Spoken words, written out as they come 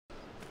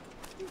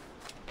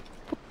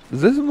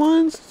Is this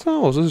Mines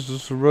Towers? This is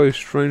just a very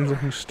strange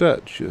looking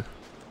statue.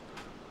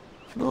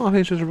 No, I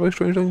think it's just a very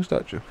strange looking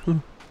statue.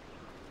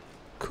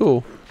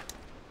 Cool.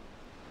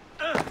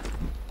 I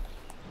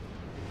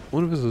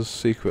wonder if there's a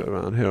secret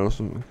around here or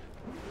something.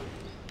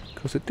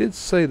 Because it did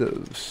say that there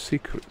were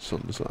secrets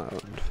on this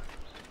island.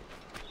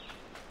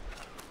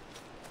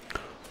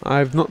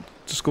 I've not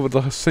discovered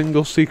like a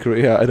single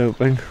secret yet, I don't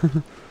think.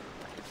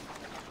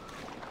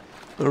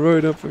 I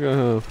really don't think I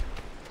have.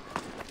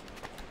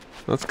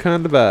 That's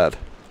kinda bad.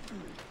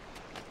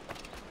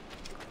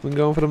 Been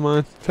going for the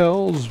Mines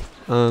Tells,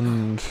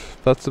 and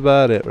that's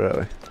about it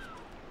really.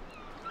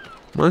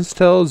 Mines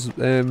Tells,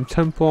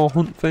 temple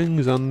hunt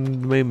things,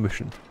 and the main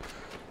mission.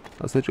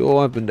 That's literally all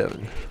I've been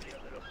doing.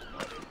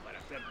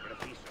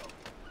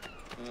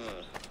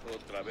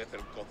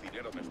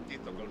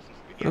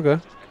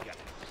 Okay.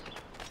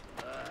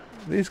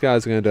 These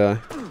guys are gonna die.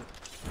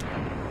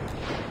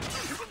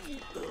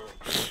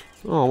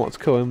 Oh, what's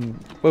killing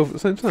both at the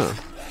same time?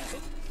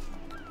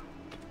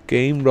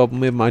 Game robbed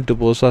me of my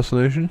double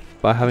assassination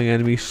by having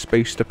enemies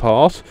spaced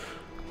apart.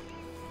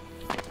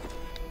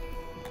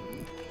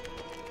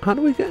 How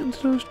do we get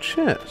into those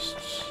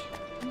chests?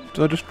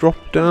 Do I just drop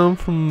down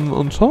from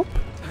on top?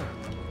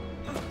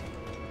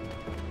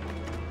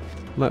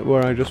 Like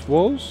where I just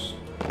was?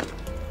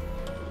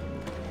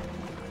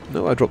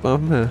 No, I dropped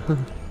down from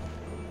here.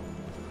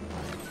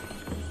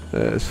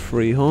 There's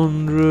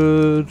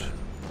 300.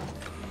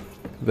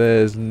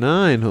 There's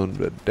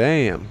 900.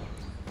 Damn.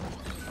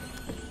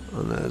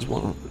 And there's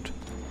 100.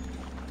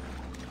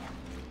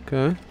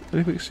 Okay.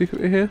 Anything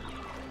secret here?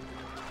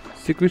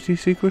 Secrety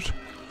secret?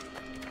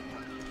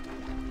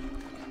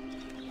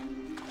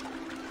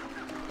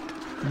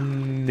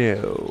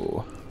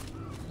 No.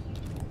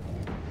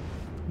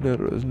 No,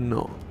 there is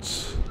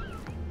not.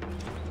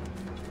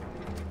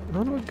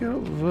 How do I get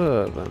up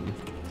there then?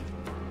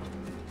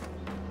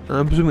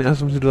 I'm presuming it has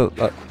something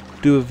to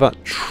do with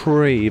that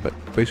tree that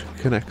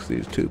basically connects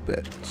these two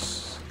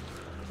bits.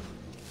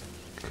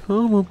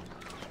 Come on.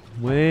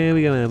 Where are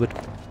we going, Albert?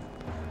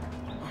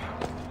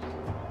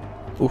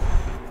 Oof.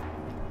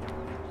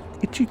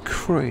 Itchy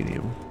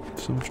cranium.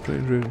 For some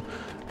strange reason.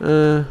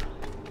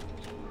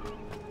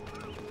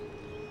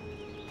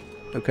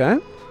 Okay.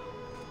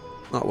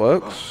 That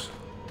works.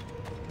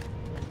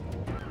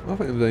 I don't think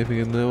there was anything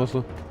in there, was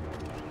there?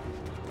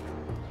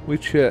 We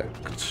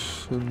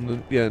checked, and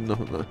then, yeah,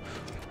 nothing there.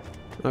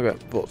 Okay,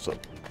 what's up?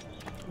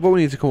 But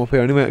we need to come up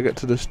here anyway to get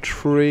to this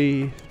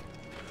tree,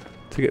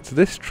 to get to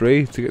this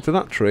tree, to get to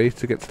that tree,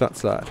 to get to that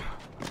side.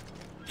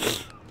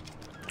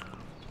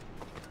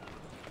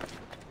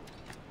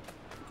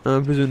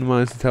 I'm presuming the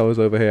Mines Tower's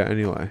over here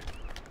anyway.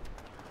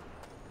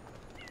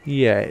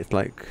 Yeah, it's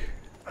like...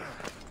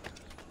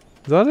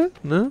 Is that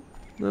it? No?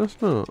 No, it's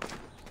not.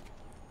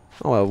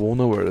 Oh well, we'll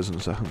know where it is in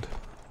a second.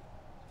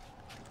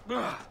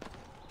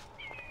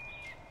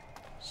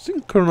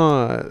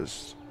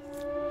 Synchronized.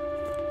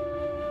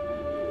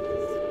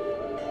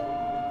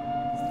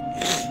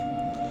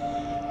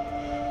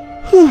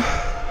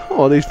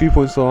 Oh, these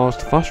viewpoints are the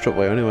fast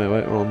travel way anyway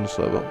later on,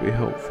 so that'll be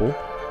helpful.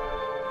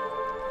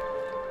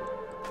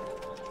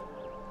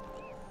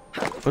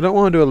 I don't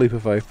want to do a leap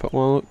of faith, but I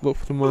want to look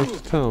for the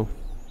Mines Tower.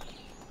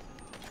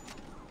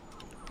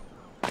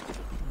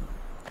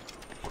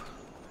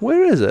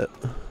 Where is it?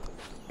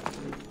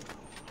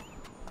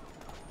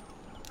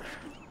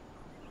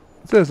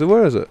 Seriously,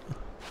 where is it?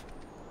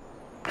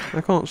 I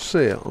can't see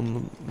it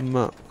on the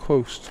map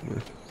close to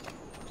me.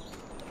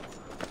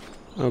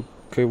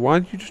 Okay, why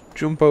did you just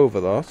jump over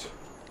that?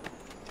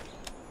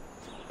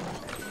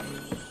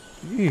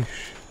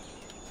 Yeesh.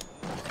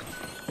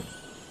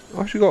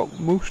 I've actually got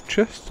most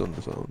chests on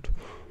this island.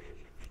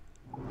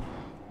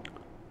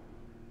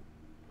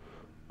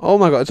 Oh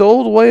my god, it's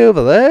all the way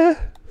over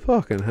there?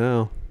 Fucking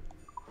hell.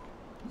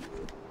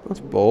 That's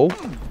bold.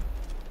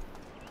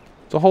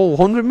 It's a whole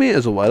 100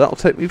 meters away. That'll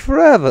take me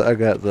forever to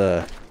get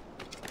there.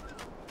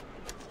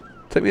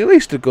 Take me at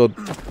least a good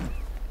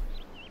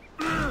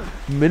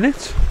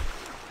minute.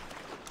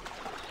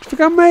 I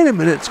think I made a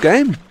minute's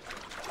game.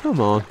 Come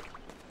on.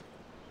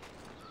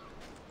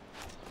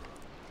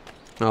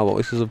 Oh, well,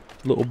 this is a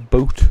little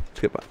boat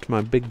to get back to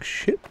my big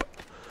ship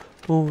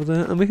over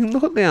there, and we can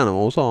look at the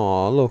animals.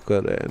 Oh, look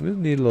at him!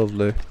 Isn't he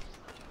lovely?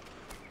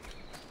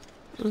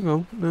 Hang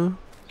on, no,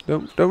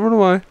 don't run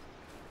away.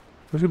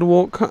 I'm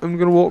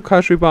gonna walk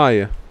casually by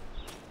you.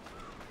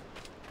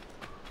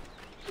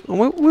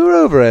 Oh, we were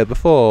over here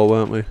before,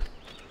 weren't we?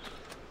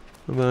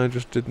 And then I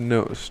just didn't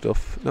notice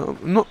stuff. No,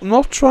 I'm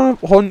not trying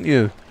to hunt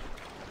you.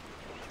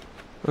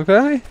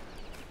 Okay?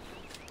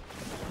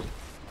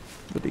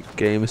 Bloody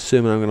game,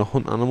 assuming I'm gonna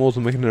hunt animals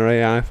and making their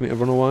AI for me to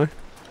run away.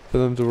 For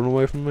them to run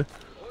away from me.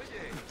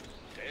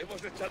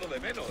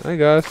 Hey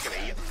guys.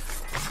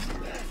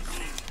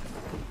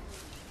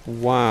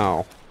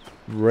 Wow.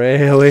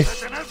 Really?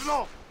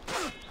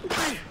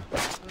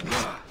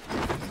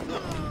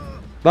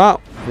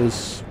 That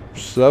was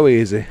so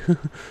easy.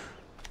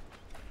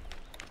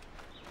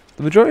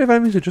 The majority of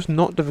enemies are just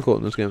not difficult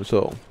in this game at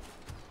all.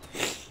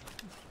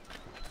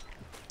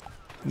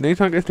 Any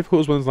tank gets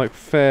difficult when there's like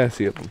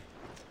 30 of them.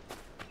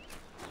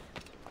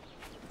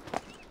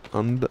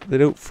 And they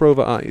don't throw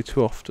that at you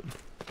too often.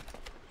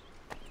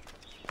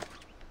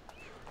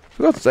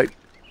 For God's sake,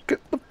 get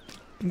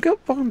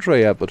Andre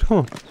here, bud, come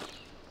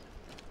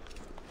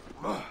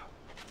on.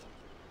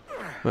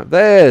 Right,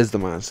 there's the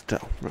man's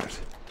tell. Right.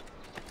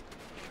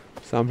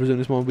 So I'm presuming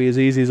this one will be as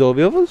easy as all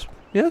the others?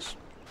 Yes?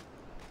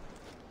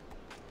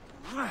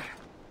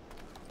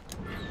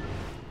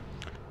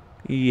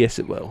 Yes,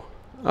 it will.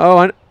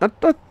 Oh,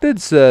 that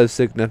did serve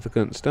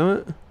significance, damn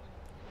it.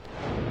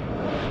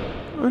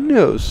 I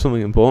knew it was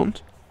something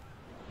important.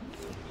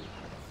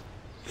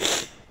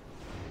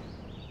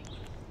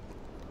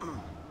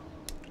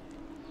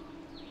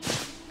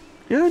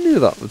 Yeah, I knew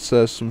that would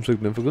serve some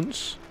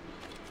significance.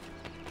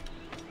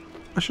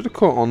 I should have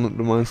caught on that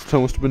the mines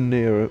must have been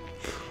near it.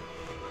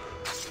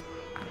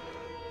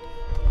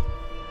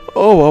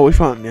 Oh well, we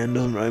found the end,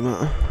 doesn't really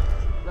matter.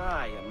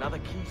 Aye, another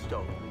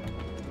keystone.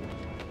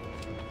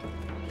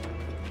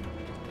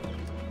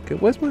 Okay,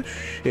 where's my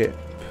ship?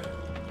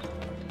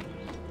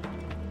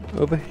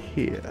 Over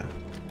here.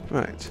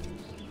 Right.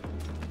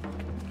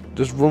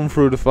 Just run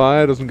through the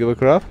fire, doesn't give a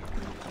crap.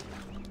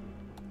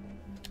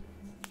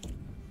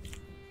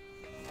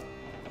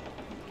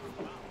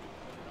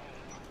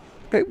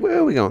 Okay, where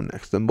are we going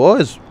next then,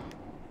 boys?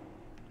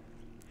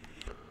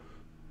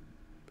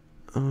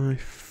 I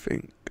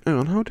think... Hang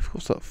on, how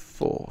difficult's that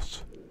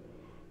fort?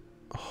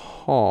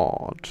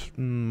 Hard.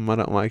 I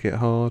don't like it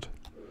hard.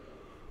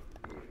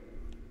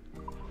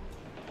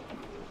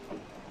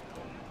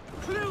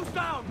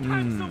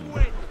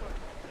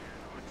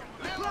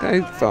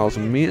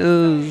 8,000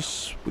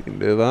 meters. We can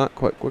do that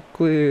quite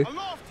quickly.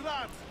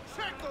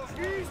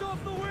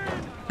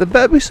 There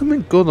better be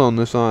something good on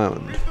this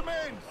island.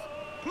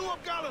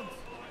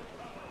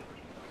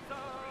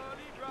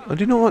 I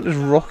do not like this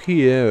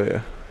rocky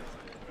area.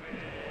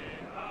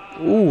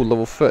 Ooh,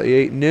 level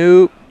 38.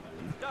 Nope.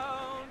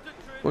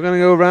 We're gonna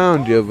go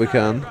around you if we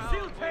can.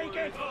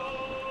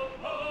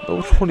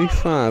 Level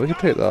 25. We can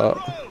take that.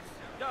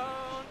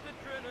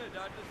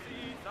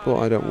 But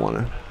I don't want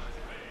to.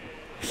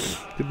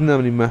 Didn't have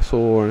any metal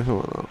or anything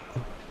like that.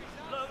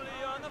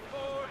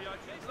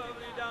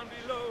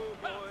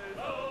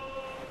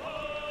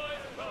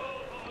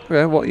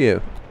 Okay, what are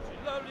you?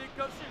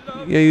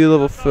 Yeah, you're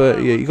level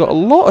 38. You got a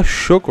lot of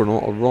sugar and a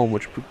lot of rum,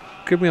 which would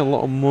give me a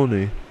lot of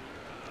money.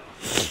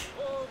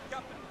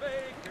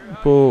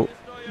 But,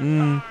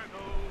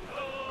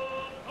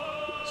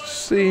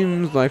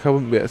 seems like I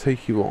wouldn't be able to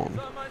take you on.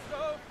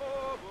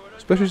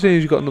 Especially seeing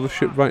as you've got another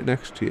ship right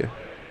next to you.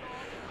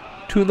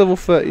 2 level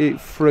 38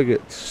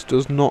 frigates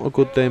does not a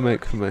good day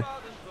make for me.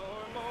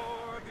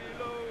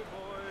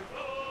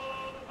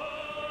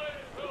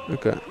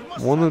 Okay,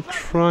 I want to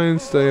try and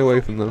stay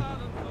away from them.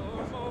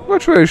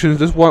 Congratulations,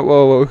 this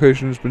Whitewell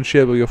location has been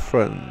shared by your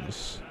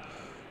friends.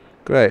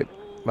 Great.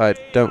 I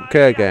don't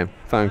care game.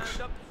 Thanks.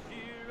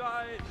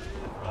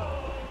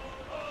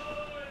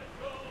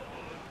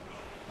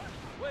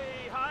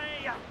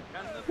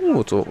 Oh,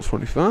 it's level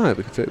 25.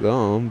 We can take that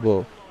on,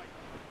 but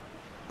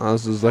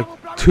as there's like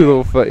 2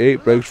 level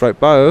 38 breaks right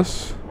by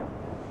us.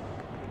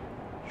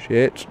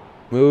 Shit.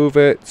 Move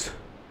it.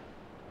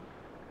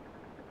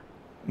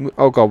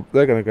 Oh god,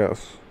 they're gonna get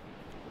us.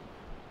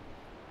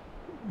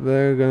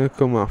 They're gonna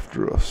come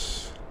after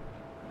us.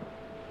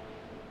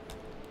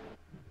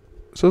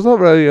 So it's not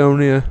really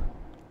only a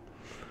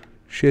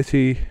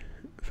shitty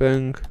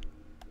thing.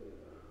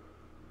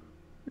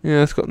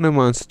 Yeah, it's got no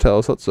minds to tell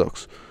us, that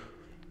sucks.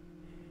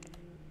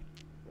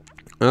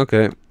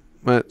 Okay,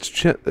 let's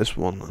check this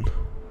one then.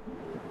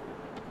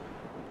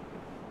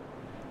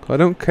 I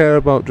don't care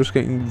about just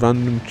getting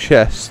random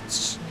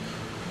chests.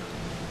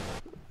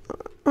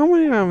 How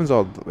many diamonds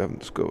are that we haven't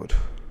discovered?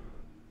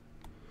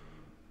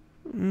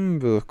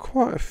 There are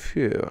quite a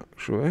few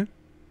actually.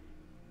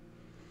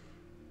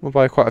 Well,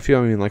 by quite a few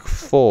I mean like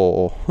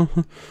 4.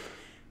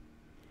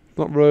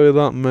 Not really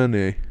that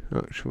many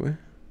actually.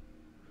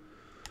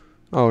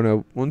 Oh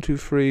no, 1, 2,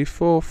 3,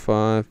 4,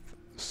 5,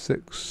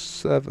 6,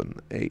 7,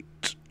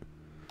 8.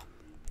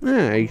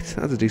 Yeah, 8.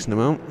 That's a decent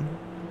amount.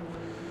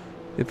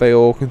 If they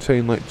all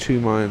contain like 2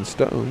 mine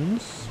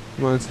stones,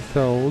 mines of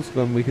cells,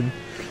 then we can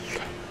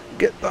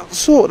get that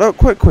sorted out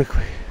quite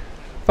quickly.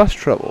 Fast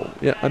travel.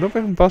 Yeah, I don't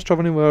think I can fast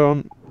travel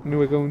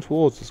anywhere going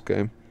towards this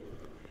game.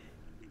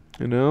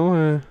 You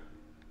know,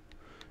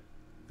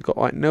 got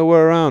like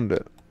nowhere around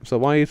it. So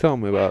why are you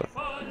telling me about it?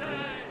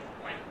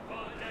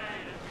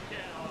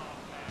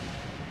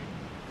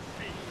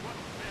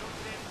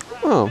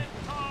 Oh,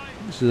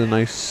 this is a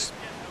nice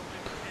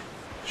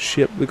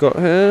ship we got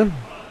here.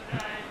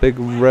 Big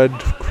red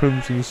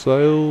crimson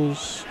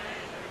sails.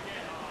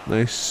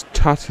 Nice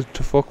tattered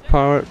to fuck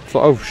pirate.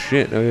 Oh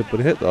shit, no,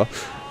 but hit that.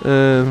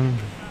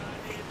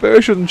 But I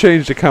shouldn't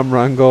change the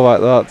camera angle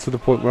like that to the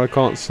point where I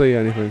can't see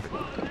anything.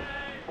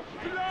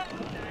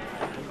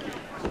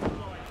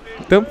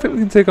 Don't think we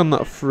can take on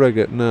that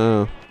frigate,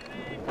 no.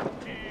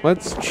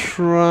 Let's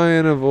try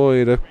and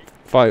avoid a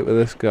fight with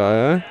this guy,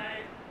 eh?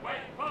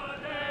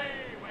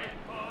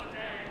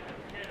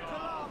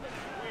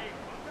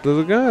 There's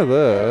a guy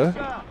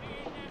there.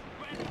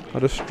 A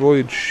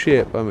destroyed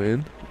ship, I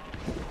mean.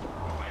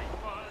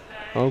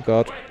 Oh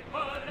god.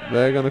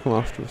 They're gonna come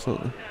after us,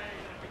 aren't they?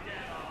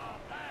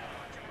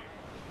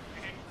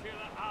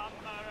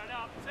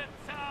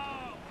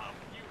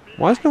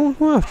 Why is no one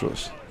coming after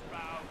us?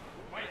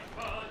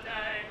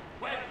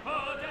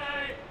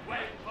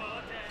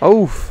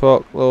 Oh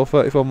fuck, level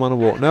 34 man of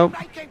war. Nope.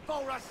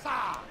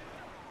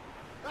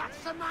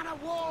 That's a man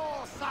of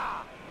war, sir.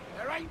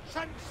 They're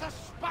ancients of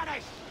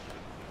Spanish.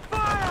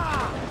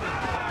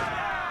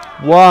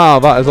 Wow,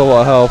 that is a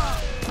lot of health.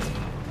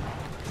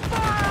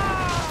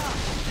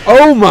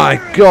 Oh my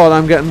god,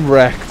 I'm getting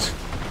wrecked.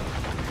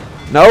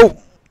 Nope.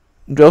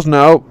 Just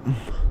nope.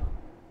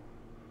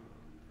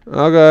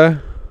 Okay.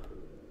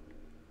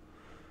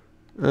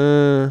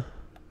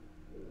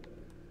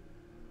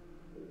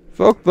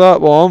 Fuck that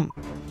one.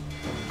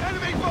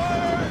 Enemy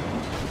fire!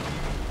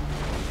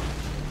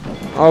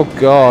 Oh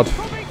god.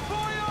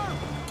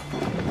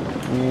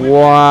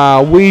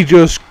 Wow, we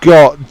just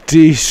got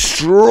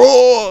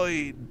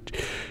destroyed.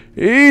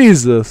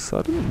 Jesus,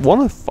 I didn't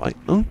want to fight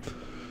them.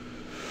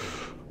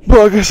 But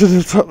I guess I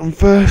did attack them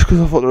first because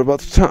I thought they were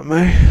about to attack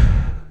me.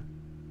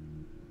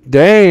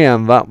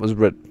 Damn, that was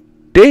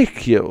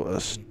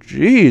ridiculous.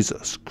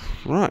 Jesus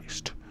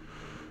Christ.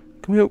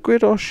 Can we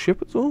upgrade our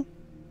ship at all?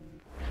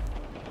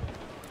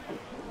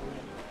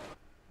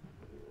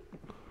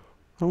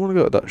 I don't want to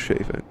go with that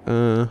shitty thing.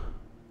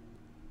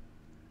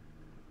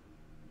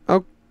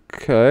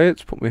 Okay,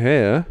 let's put me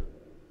here.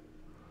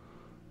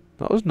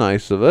 That was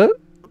nice of it.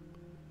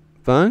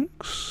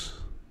 Thanks.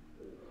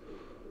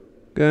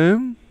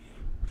 Game.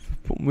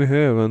 Put me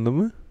here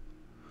randomly.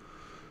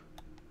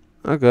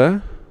 Okay.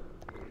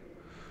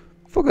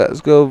 Fuck it,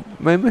 let's go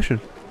main mission.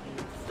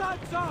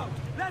 Stunts up!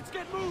 Let's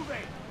get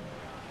moving!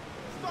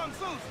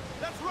 Stunts,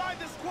 let's ride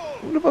this squall!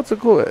 What about the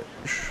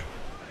glitch?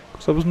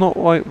 Because I was not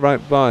like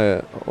right by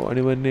it, or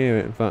anywhere near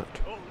it in fact.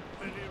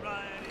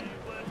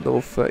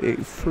 Level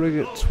 38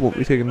 frigates, won't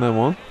be taking them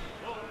on.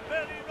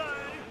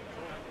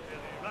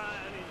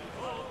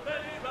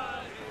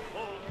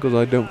 Because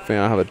I don't think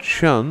I have a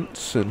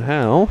chance in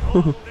hell.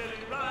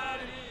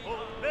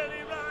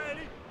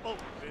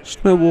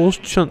 Snowball's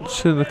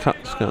chance in the cat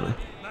scanner.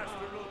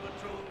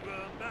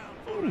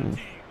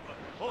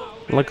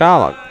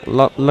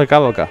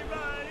 Lagalaga.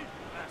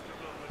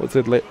 What's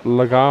it?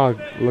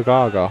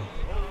 Lagaga.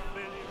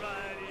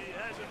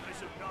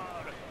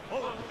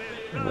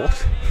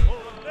 What?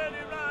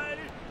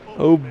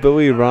 Oh,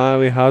 Billy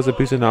Riley has a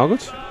piece of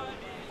nugget.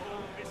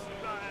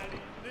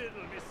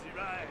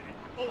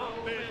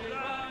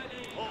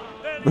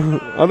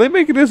 Are they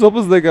making this up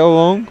as they go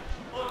along?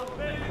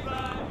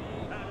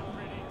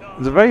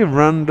 It's a very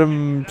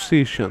random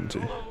sea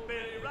shanty.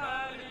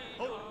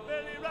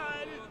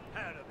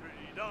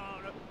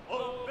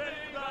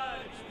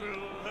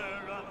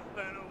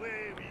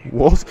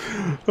 What?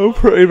 Oh,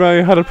 Pretty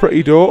Riley had a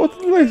pretty daughter.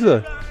 What did they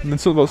say? And then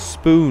something about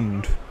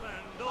spooned.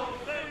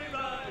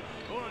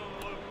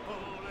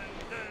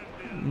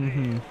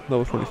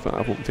 Level 25,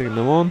 I won't be taking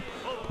them on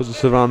because they're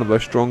surrounded by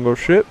stronger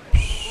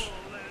ships.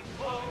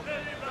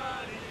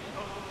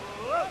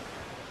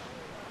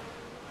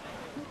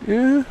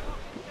 Yeah,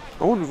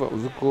 I wonder if that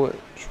was a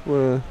glitch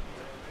where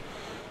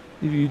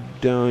if you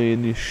die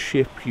in your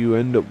ship you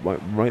end up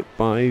like right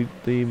by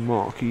the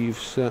mark you've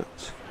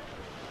set.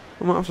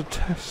 I might have to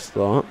test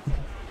that.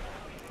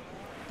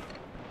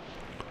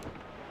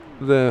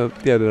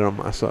 They're on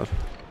my side.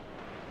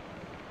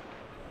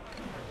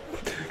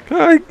 Can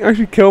I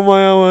actually kill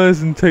my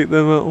allies and take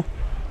them out?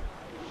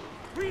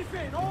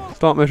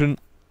 Start mission.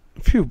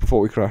 Phew, before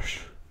we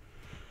crash.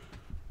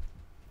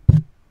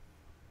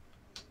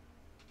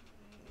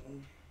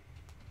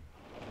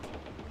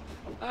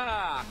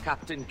 Ah,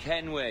 Captain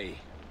Kenway.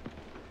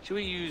 Shall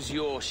we use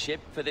your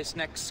ship for this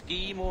next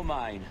scheme or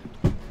mine?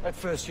 I'd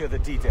first hear the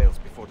details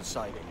before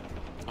deciding.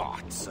 Oh,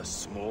 it's a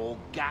small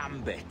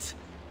gambit.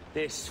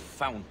 This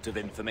fount of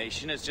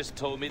information has just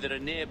told me that a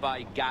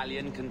nearby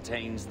galleon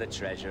contains the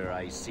treasure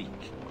I seek.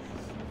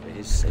 For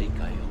his sake,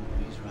 I hope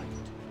he's right.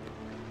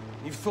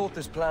 You've thought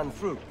this plan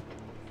through?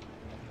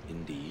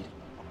 Indeed.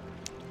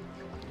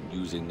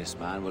 Using this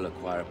man, we'll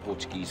acquire a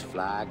Portuguese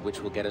flag, which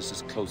will get us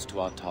as close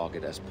to our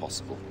target as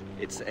possible.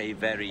 It's a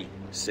very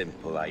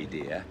simple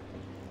idea,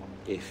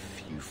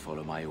 if you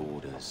follow my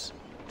orders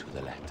to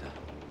the letter.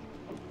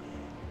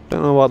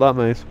 Don't know what that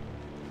means.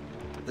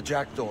 The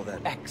jackdaw,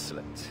 then.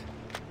 Excellent.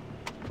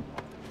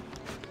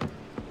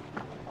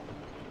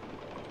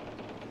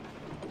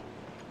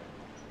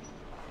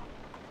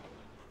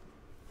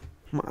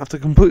 Might have to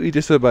completely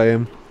disobey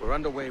him. We're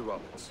underway,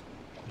 Roberts.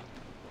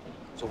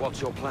 So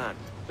what's your plan?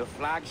 The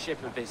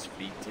flagship of this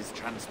fleet is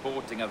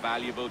transporting a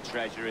valuable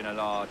treasure in a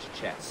large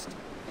chest.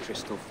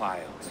 Crystal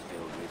phials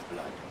filled with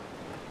blood.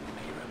 You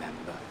may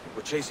remember.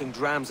 We're chasing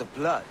drams of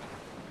blood.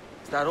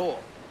 Is that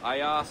all? I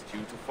asked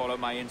you to follow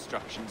my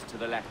instructions to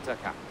the letter,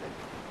 Captain,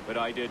 but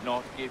I did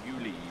not give you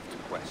leave to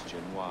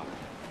question why.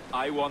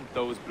 I want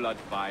those blood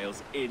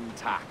vials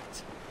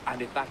intact,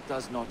 and if that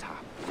does not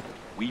happen,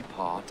 we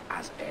part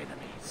as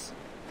enemies.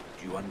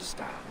 Do you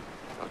understand?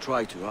 I'll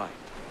try to, aye.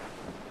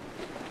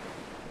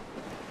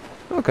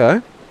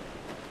 Okay.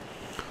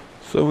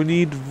 So we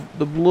need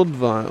the blood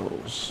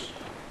vials.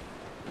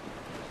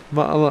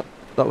 That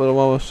would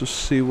allow us to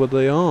see where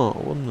they are,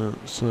 wouldn't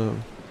it? So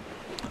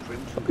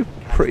that'd be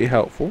pretty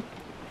helpful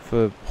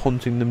for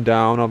hunting them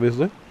down,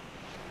 obviously.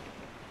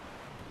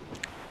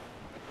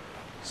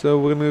 So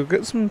we're gonna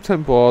get some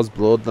Templars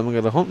blood, then we're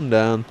gonna hunt them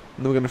down,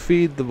 and then we're gonna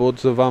feed the blood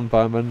to the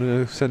vampire, and then we're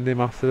gonna send him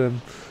after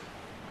them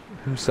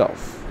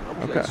himself.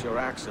 How place your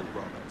accent,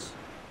 Roberts?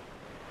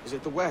 Is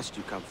it the west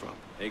you come from?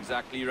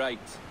 Exactly right.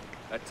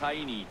 A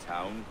tiny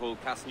town called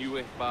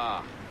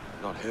Bar.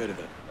 Not heard of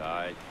it.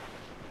 Aye,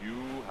 you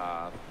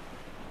have.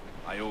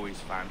 I always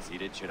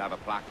fancied it should have a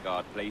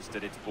placard placed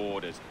at its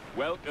borders.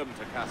 Welcome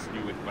to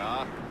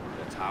Bar,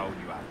 the town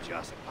you have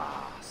just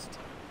passed.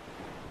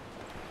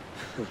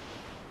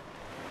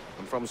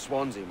 I'm from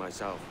Swansea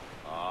myself.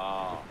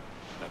 Ah,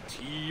 a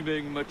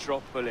teeming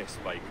metropolis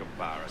by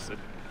comparison.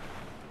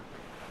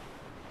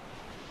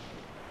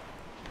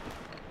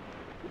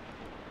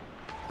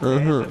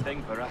 There's the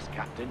thing for us,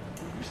 Captain.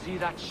 You see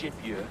that ship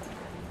here?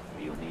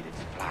 We'll need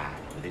its flag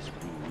for this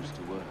ruse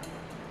to work.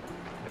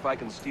 If I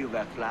can steal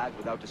that flag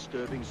without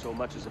disturbing so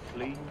much as a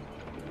flea,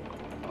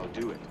 I'll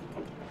do it.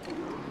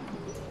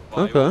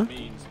 By all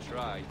means,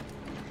 try.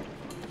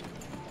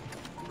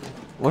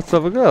 Let's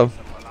have a go.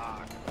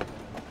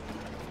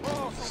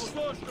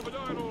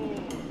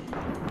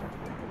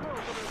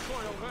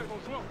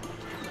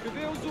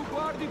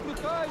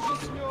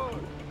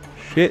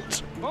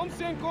 Shit.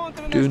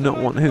 Do not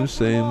want him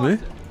seeing me.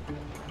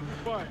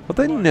 Have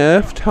they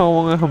nerfed how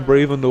long I can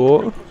breathe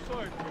underwater?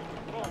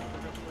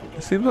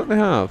 It seems like they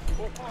have.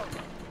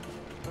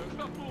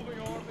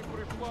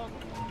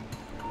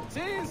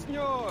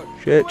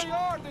 Shit.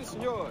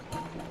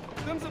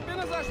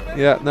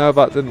 Yeah, no,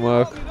 that didn't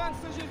work.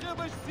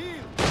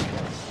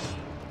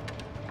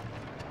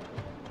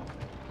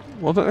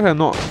 Well, I think I'm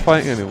not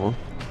fighting anyone.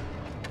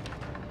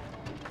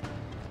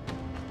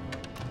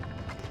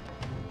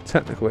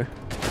 Technically.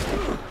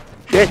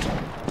 Shit!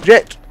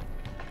 Shit!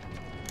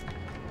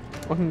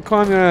 I can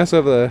climb your ass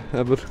over there,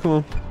 Edward. Come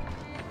on.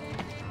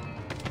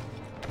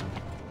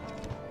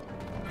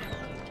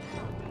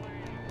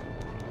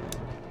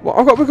 What?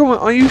 I've got to become.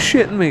 Are you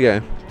shitting me,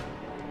 game?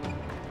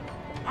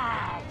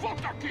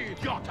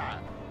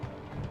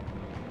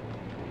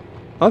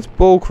 That's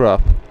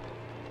bullcrap.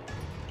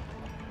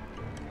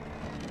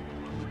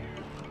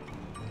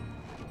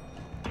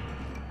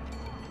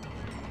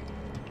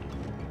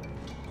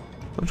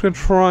 I'm just going to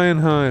try and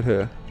hide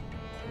here.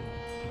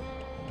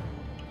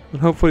 And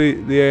hopefully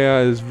the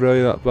AI is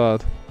really that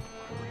bad.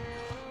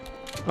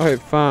 Okay,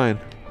 fine.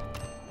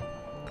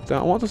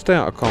 I want to stay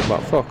out of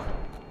combat, fuck.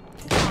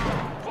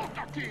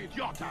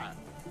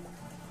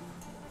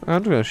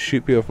 I'm just going to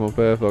shoot people from up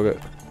here, fuck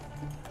it.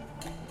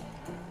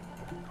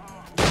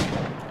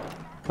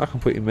 I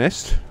completely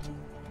missed.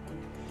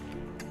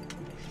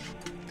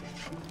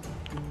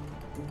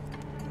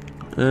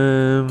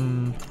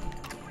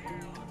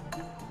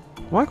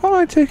 Why can't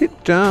I take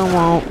it down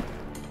while...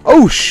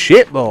 Oh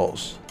shit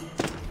balls!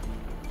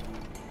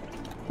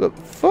 The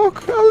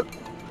fuck?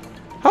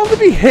 How did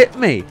he hit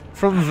me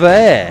from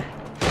there?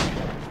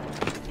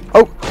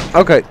 Oh,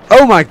 okay.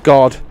 Oh my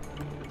god!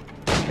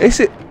 Is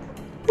it...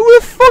 Who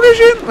the fuck is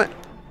shooting me?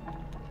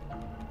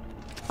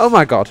 Oh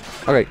my god.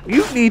 Okay,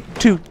 you need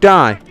to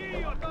die.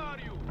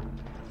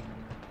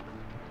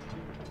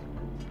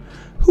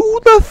 Who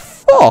the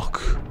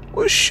fuck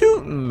was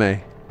shooting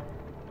me?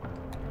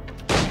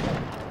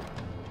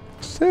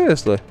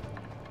 Seriously.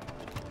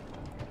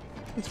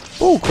 It's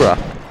bullcrap.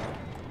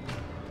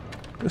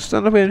 Just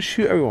stand up here and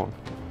shoot everyone.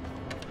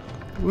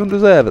 Everyone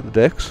deserve it, the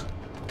dicks.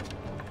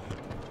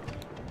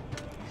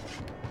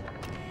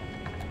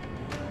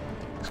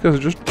 These guys are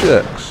just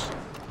jerks.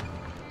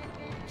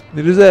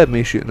 They deserve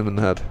me shooting them in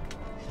the head.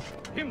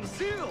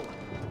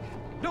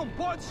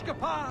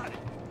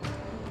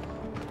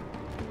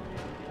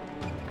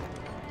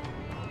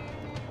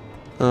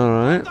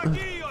 Alright.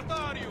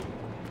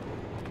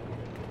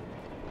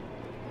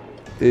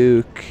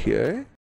 Okay.